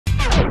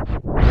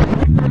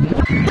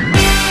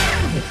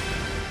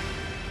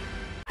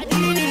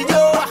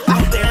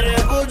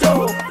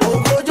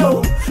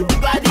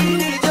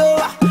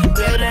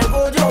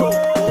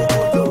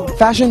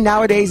Fashion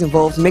nowadays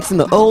involves mixing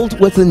the old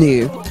with the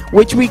new,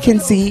 which we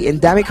can see in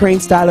Dammy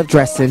Krane's style of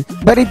dressing.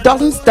 But it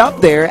doesn't stop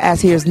there,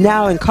 as he has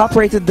now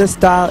incorporated this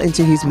style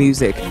into his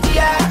music.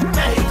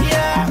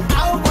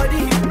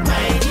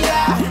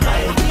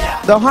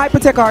 The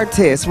Hypertech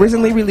artist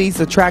recently released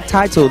a track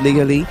titled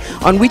Legally,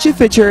 on which he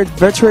featured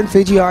veteran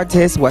Fiji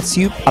artist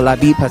Wasiu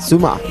Alabi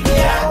Pasuma.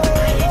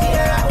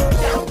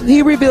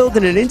 He revealed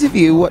in an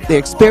interview what the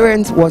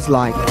experience was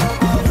like.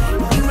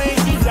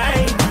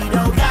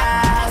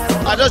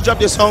 I just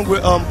dropped a song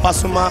with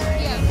Pasuma,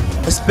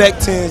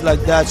 expect things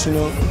like that, you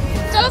know.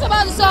 Tell us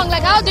about the song,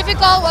 like how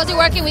difficult was it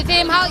working with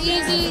him, how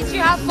easy, did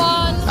you have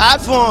fun? I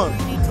had fun.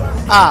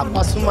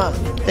 Pasuma,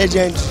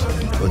 legend,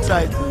 go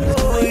try it.